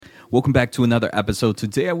Welcome back to another episode.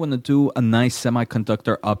 Today I want to do a nice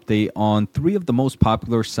semiconductor update on three of the most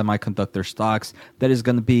popular semiconductor stocks. That is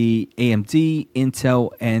going to be AMD,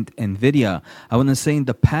 Intel, and Nvidia. I want to say in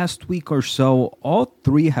the past week or so, all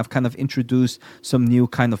three have kind of introduced some new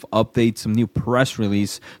kind of updates, some new press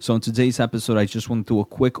release. So in today's episode, I just want to do a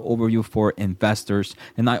quick overview for investors.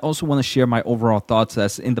 And I also want to share my overall thoughts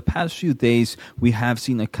as in the past few days, we have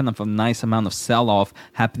seen a kind of a nice amount of sell-off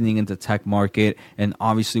happening in the tech market. And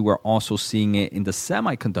obviously, we're also seeing it in the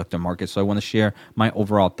semiconductor market. So I want to share my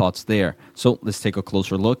overall thoughts there. So let's take a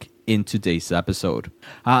closer look in today's episode.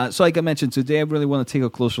 So like I mentioned, today I really want to take a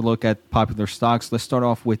closer look at popular stocks. Let's start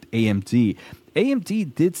off with AMD.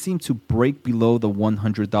 AMD did seem to break below the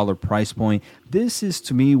 $100 price point. This is,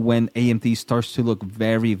 to me, when AMD starts to look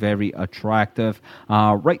very, very attractive.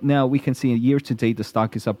 Right now, we can see year to date, the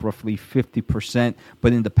stock is up roughly 50%.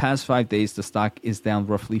 But in the past 5 days, the stock is down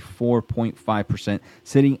roughly 4.5%,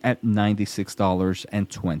 sitting at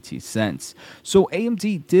 $96.20. So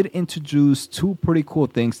AMD did introduce two pretty cool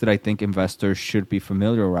things that I think investors should be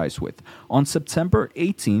familiarized with. On September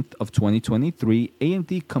 18th of 2023,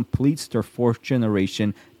 AMD completes their fourth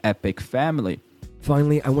generation EPYC family.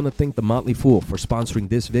 Finally, I want to thank the Motley Fool for sponsoring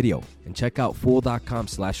this video, and check out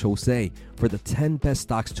fool.com/Jose for the 10 best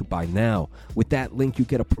stocks to buy now. With that link, you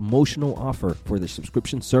get a promotional offer for the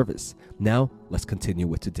subscription service. Now, let's continue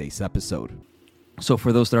with today's episode. So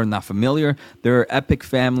for those that are not familiar, their EPYC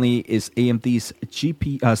family is AMD's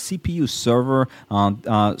CPU server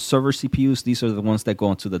CPUs. These are the ones that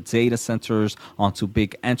go into the data centers, onto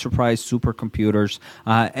big enterprise supercomputers.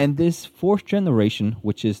 And this fourth generation,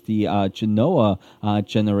 which is the Genoa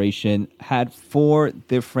generation, had 4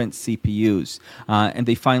 different CPUs. And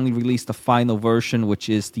they finally released the final version, which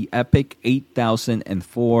is the EPYC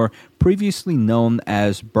 8004, previously known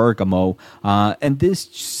as Bergamo. And this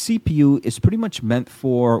CPU is pretty much meant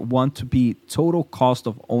for one to be total cost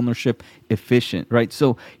of ownership efficient, right?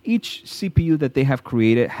 So each CPU that they have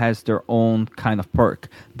created has their own kind of perk.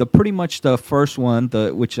 Pretty much the first one,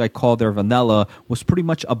 which I call their vanilla, was pretty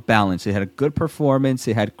much a balance. It had a good performance,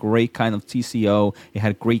 it had great kind of TCO, it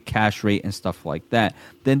had great cache rate and stuff like that.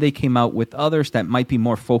 Then they came out with others that might be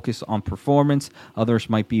more focused on performance, others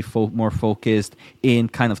might be more focused in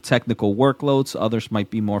kind of technical workloads, others might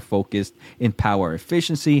be more focused in power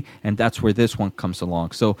efficiency, and that's where this one comes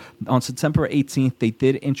along. So on September 18th, they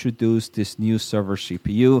did introduce this new server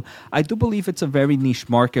CPU. I do believe it's a very niche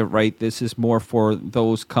market, right? This is more for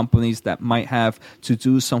those companies that might have to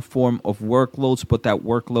do some form of workloads, but that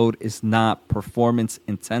workload is not performance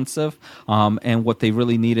intensive. And what they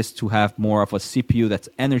really need is to have more of a CPU that's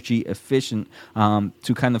energy efficient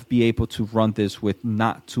to kind of be able to run this with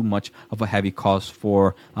not too much of a heavy cost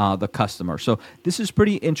for the customer. So this is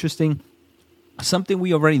pretty interesting. Something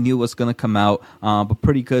we already knew was going to come out, but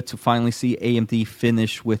pretty good to finally see AMD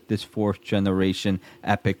finish with this 4th generation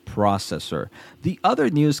EPYC processor. The other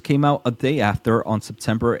news came out a day after, on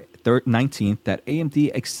September 19th, that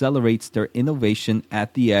AMD accelerates their innovation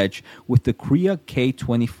at the edge with the Kria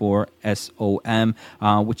K24 SOM,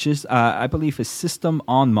 which is, I believe, a system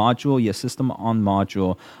on module. Yes, system on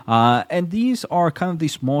module. And these are kind of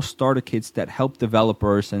these small starter kits that help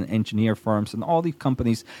developers and engineer firms and all these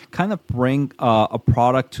companies kind of bring a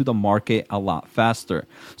product to the market a lot faster.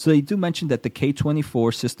 So they do mention that the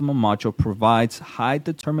K24 system on module provides high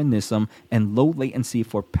determinism and low latency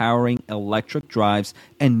for powering electric drives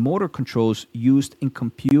and motor controls used in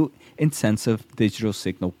compute-intensive digital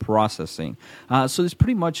signal processing. So it's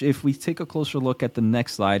pretty much, if we take a closer look at the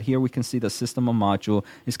next slide, here we can see the system on module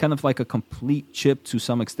is kind of like a complete chip to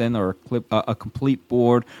some extent, or a complete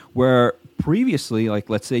board, where previously, like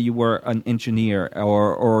let's say you were an engineer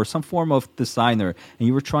or some form of designer, and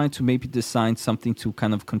you were trying to maybe design something to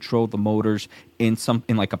kind of control the motors in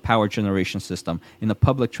like a power generation system, in a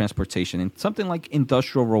public transportation, in something like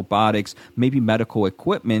industrial robotics, maybe medical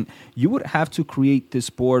equipment, you would have to create this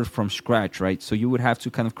board from scratch, right? So you would have to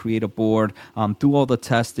kind of create a board, do all the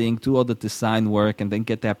testing, do all the design work, and then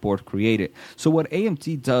get that board created. So what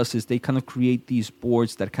AMD does is they kind of create these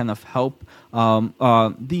boards that kind of help,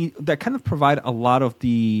 that kind of provide a lot of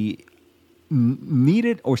the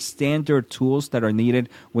needed or standard tools that are needed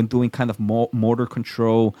when doing kind of motor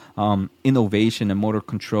control innovation and motor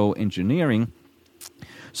control engineering.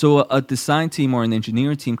 So a design team or an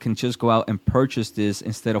engineering team can just go out and purchase this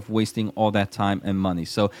instead of wasting all that time and money.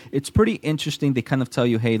 So it's pretty interesting. They kind of tell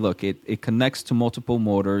you, hey, look, it connects to multiple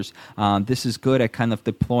motors. This is good at kind of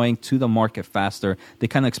deploying to the market faster. They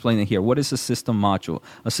kind of explain it here. What is a system module?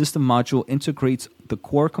 A system module integrates the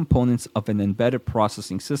core components of an embedded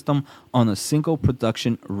processing system on a single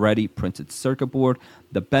production-ready printed circuit board.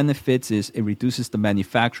 The benefits is it reduces the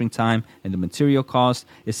manufacturing time and the material cost.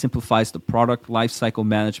 It simplifies the product lifecycle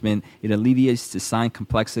management. It alleviates design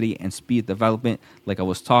complexity and speed development. Like I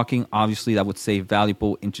was talking, obviously that would save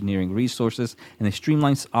valuable engineering resources, and it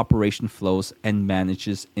streamlines operation flows and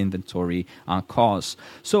manages inventory costs.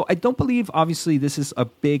 So I don't believe, obviously, this is a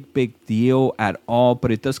big deal at all, but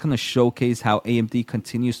it does kind of showcase how AMD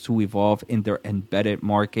continues to evolve in their embedded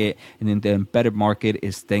market, and in the embedded market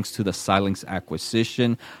is thanks to the Xilinx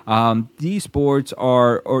acquisition. These boards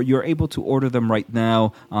or you're able to order them right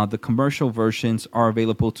now. The commercial versions are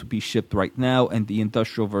available to be shipped right now, and the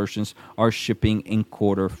industrial versions are shipping in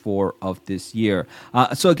Q4 of this year.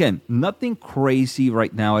 So again, nothing crazy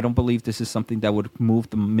right now. I don't believe this is something that would move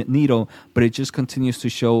the needle, but it just continues to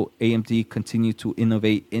show AMD continue to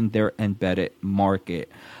innovate in their embedded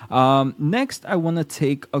market. Next, I want to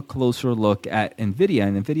take a closer look at Nvidia,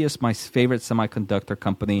 and Nvidia is my favorite semiconductor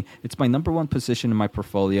company. It's my number one position in my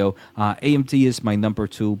portfolio. AMD is my number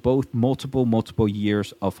two, both multiple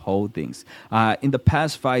years of holdings. In the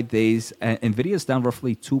past 5 days, Nvidia is down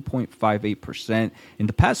roughly 2.58%. In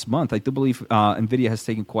the past month, I do believe Nvidia has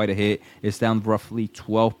taken quite a hit. It's down roughly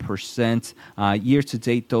 12%. Year to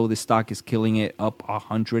date, though, the stock is killing it, up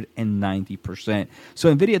 190%.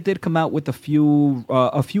 So Nvidia did come out with a few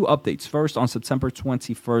updates. First, on September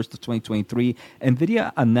 21st of 2023,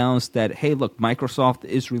 Nvidia announced that, hey, look, Microsoft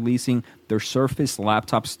is releasing their Surface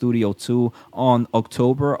Laptop Studio 2 on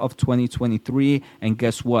October of 2023. And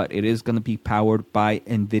guess what? It is going to be powered by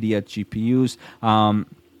Nvidia GPUs.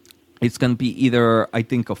 It's going to be either, I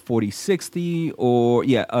think, a 4060 or,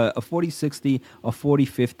 a 4060, a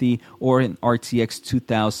 4050, or an RTX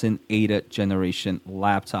 2000 Ada generation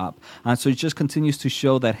laptop. So it just continues to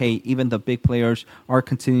show that, hey, even the big players are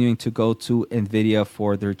continuing to go to NVIDIA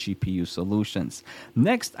for their GPU solutions.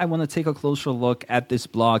 Next, I want to take a closer look at this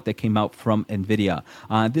blog that came out from NVIDIA.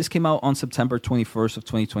 This came out on September 21st of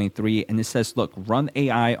 2023, and it says, look, run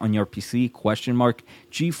AI on your PC, ?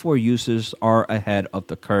 G4 users are ahead of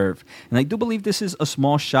the curve. And I do believe this is a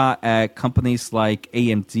small shot at companies like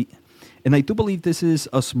AMD. And I do believe this is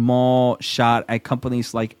a small shot at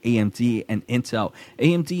companies like AMD and Intel.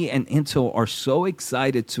 AMD and Intel are so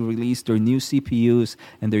excited to release their new CPUs,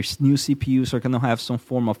 and their new CPUs are going to have some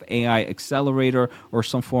form of AI accelerator or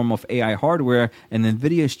some form of AI hardware. And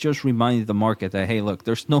NVIDIA is just reminding the market that, hey, look,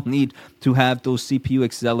 there's no need to have those CPU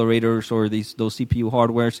accelerators or those CPU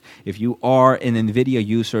hardwares. If you are an NVIDIA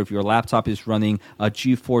user, if your laptop is running a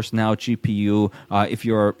GeForce Now GPU, if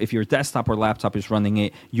your desktop or laptop is running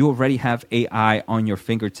it, you already have AI on your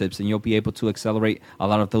fingertips, and you'll be able to accelerate a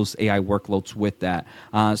lot of those AI workloads with that.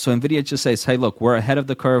 So NVIDIA just says, hey, look, we're ahead of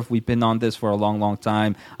the curve. We've been on this for a long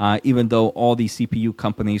time, even though all these CPU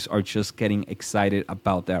companies are just getting excited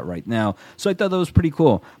about that right now. So I thought that was pretty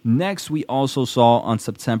cool. Next, we also saw on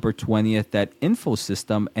September 20th that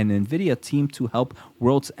Infosystem and NVIDIA teamed to help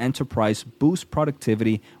world's enterprise boost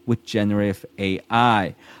productivity with generative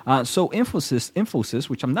AI. So Infosys,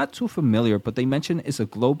 which I'm not too familiar, but they mentioned is a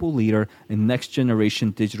global leader in next generation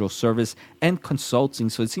digital service and consulting.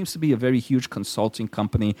 So it seems to be a very huge consulting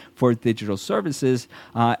company for digital services.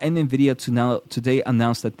 And NVIDIA today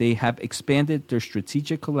announced that they have expanded their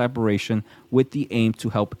strategic collaboration with the aim to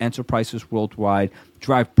help enterprises worldwide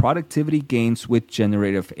drive productivity gains with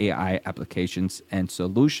generative AI applications and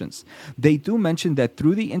solutions. They do mention that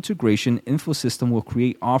through the integration, Infosystem will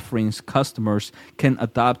create offerings customers can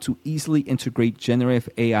adopt to easily integrate generative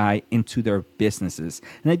AI into their businesses.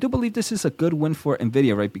 And I do believe this is a good win for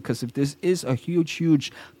NVIDIA, right? Because if this is a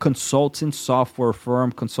huge consultant software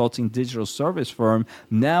firm, consulting digital service firm,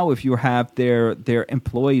 now if you have their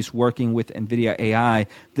employees working with NVIDIA AI,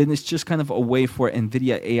 then it's just kind of a way for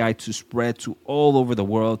NVIDIA AI to spread to all over the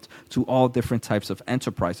world, to all different types of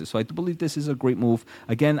enterprises. So I do believe this is a great move.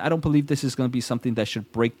 Again, I don't believe this is going to be something that should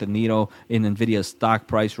break the needle in NVIDIA's stock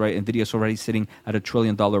price, right? NVIDIA's already sitting at $1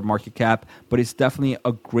 trillion market cap, but it's definitely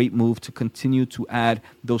a great move to continue to add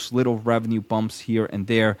those little revenue bumps here and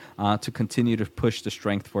there to continue to push the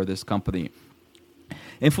strength for this company.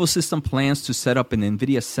 Infosystem plans to set up an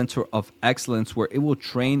NVIDIA Center of Excellence where it will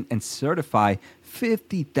train and certify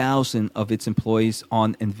 50,000 of its employees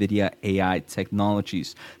on NVIDIA AI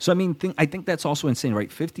technologies. So, I mean, I think that's also insane,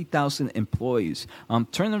 right? 50,000 employees.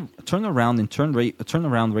 Turnaround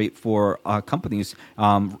rate for companies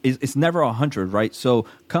is never 100, right? So,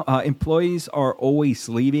 employees are always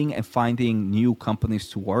leaving and finding new companies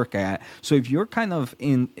to work at. So, if you're kind of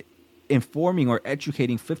informing or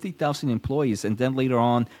educating 50,000 employees, and then later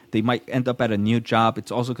on they might end up at a new job.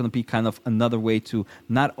 It's also going to be kind of another way to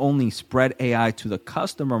not only spread AI to the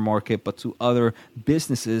customer market, but to other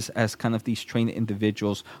businesses as kind of these trained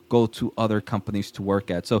individuals go to other companies to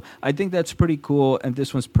work at. So I think that's pretty cool, and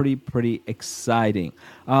this one's pretty exciting.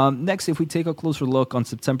 Next, if we take a closer look on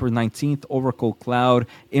September 19th, Oracle Cloud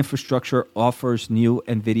Infrastructure offers new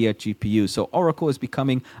Nvidia GPUs. So Oracle is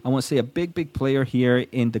becoming, I want to say, a big player here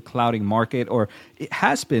in the clouding market, or it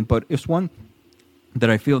has been, but it's one that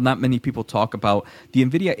I feel not many people talk about. The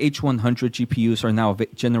Nvidia H100 GPUs are now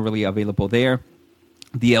generally available there.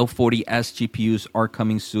 The L40S GPUs are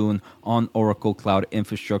coming soon on Oracle Cloud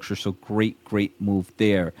Infrastructure, so great move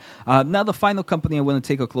there. Now, the final company I want to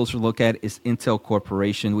take a closer look at is Intel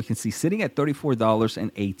Corporation. We can see sitting at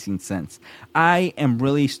 $34.18. I am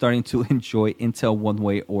really starting to enjoy Intel one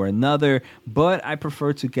way or another, but I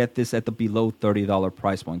prefer to get this at the below $30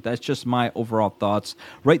 price point. That's just my overall thoughts.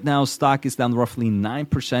 Right now, stock is down roughly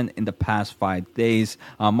 9% in the past 5 days.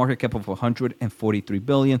 Market cap of $143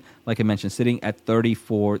 billion. Like I mentioned, sitting at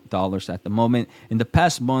 $34 at the moment. In the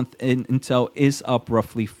past month, Intel is up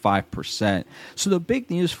roughly 5%. So the big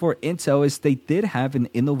news for Intel is they did have an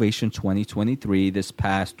Innovation 2023 this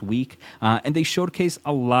past week, and they showcased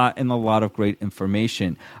a lot of great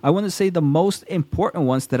information. I want to say the most important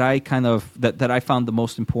ones that I found the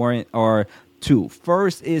most important are two.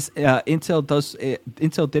 First is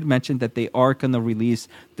Intel did mention that they are going to release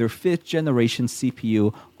their 5th generation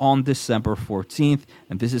CPU on December 14th,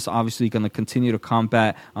 and this is obviously going to continue to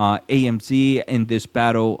combat AMD in this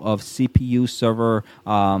battle of CPU server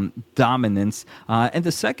dominance. And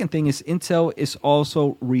the second thing is Intel is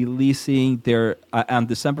also releasing their on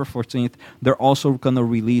December 14th. They're also going to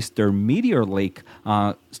release their Meteor Lake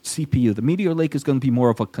CPU. The Meteor Lake is going to be more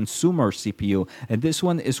of a consumer CPU, and this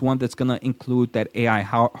one is one that's going to include that AI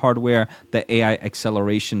hardware, the AI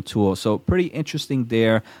acceleration tool. So pretty interesting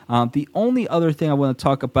there. The only other thing I want to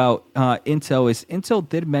talk about Intel is Intel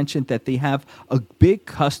did mention that they have a big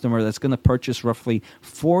customer that's going to purchase roughly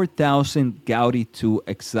 4,000 Gaudi 2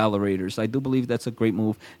 accelerators. I do believe that's a great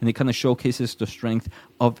move, and it kind of showcases the strength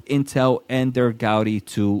of Intel and their Gaudi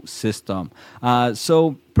 2 system.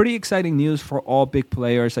 So pretty exciting news for all big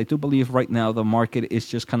players. I do believe right now the market is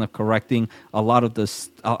just kind of correcting a lot of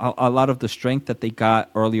the strength that they got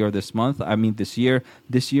earlier this month. I mean, this year.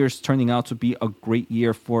 This year is turning out to be a great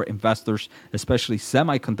year for investors, especially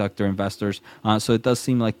semiconductor investors. So it does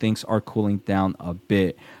seem like things are cooling down a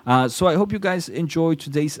bit. So I hope you guys enjoyed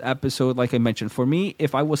today's episode. Like I mentioned, for me,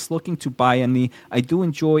 if I was looking to buy any, I do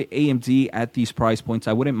enjoy AMD at these price points.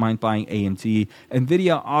 I wouldn't mind buying AMD.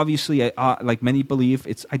 Nvidia, obviously, like many believe,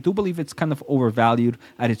 I do believe it's kind of overvalued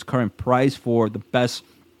at its current price for the best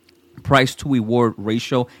price to reward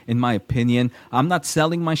ratio, in my opinion. I'm not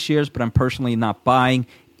selling my shares, but I'm personally not buying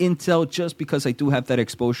Intel just because I do have that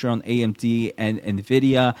exposure on AMD and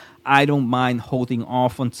Nvidia. I don't mind holding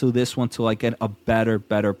off until this one till I get a better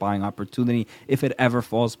buying opportunity if it ever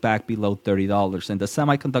falls back below $30. And the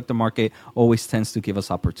semiconductor market always tends to give us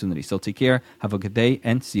opportunities. So take care, have a good day,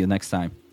 and see you next time.